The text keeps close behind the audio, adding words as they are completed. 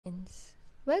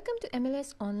Welcome to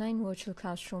MLS Online Virtual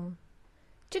Classroom.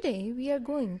 Today we are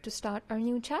going to start our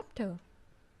new chapter.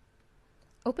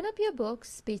 Open up your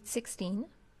books, page 16.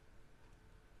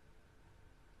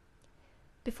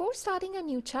 Before starting a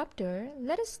new chapter,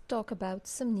 let us talk about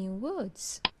some new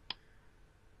words.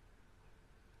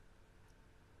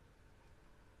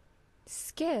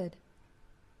 Scared,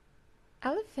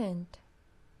 elephant,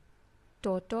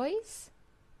 tortoise,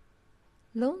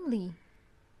 lonely,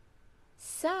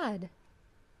 sad,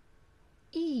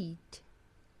 eat,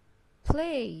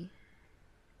 play,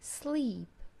 sleep.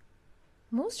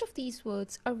 Most of these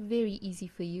words are very easy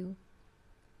for you.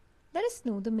 Let us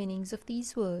know the meanings of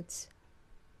these words.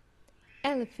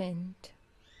 Elephant.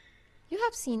 You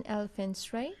have seen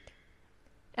elephants, right?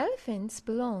 Elephants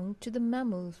belong to the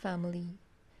mammal family,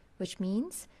 which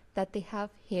means that they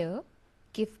have hair,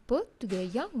 give birth to their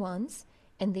young ones,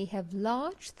 and they have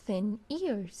large, thin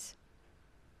ears.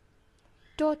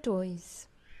 Tortoise.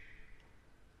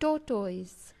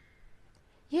 Tortoise.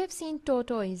 You have seen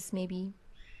tortoise, maybe.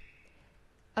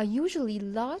 A usually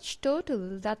large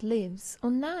turtle that lives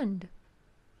on land.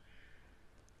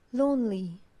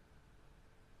 Lonely.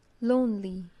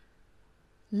 Lonely.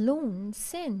 Lone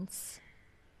sense.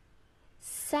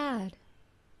 Sad.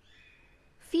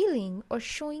 Feeling or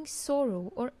showing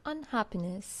sorrow or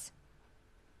unhappiness.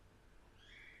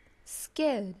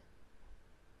 Scared.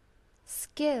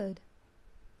 Scared.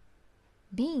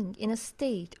 Being in a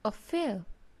state of fear.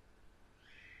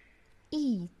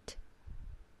 Eat.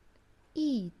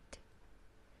 Eat.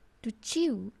 To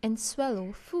chew and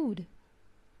swallow food.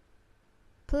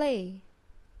 Play.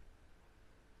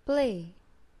 Play.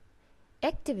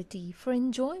 Activity for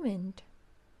enjoyment.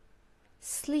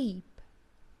 Sleep.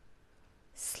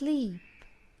 Sleep.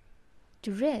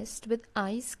 To rest with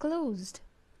eyes closed.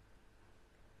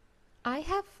 I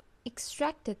have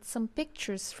extracted some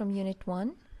pictures from Unit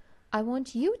 1. I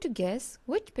want you to guess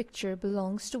which picture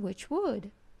belongs to which word.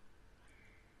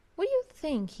 What do you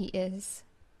think he is?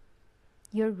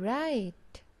 You're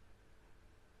right.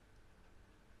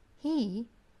 He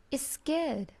is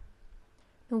scared.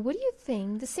 Now what do you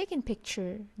think the second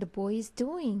picture the boy is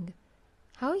doing?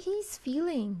 How he's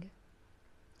feeling?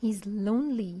 He's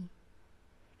lonely.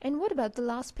 And what about the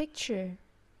last picture?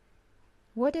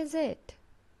 What is it?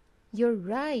 You're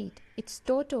right, it's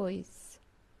tortoise.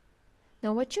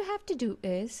 Now what you have to do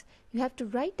is, you have to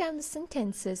write down the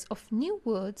sentences of new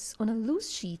words on a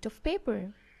loose sheet of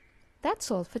paper.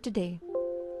 That's all for today.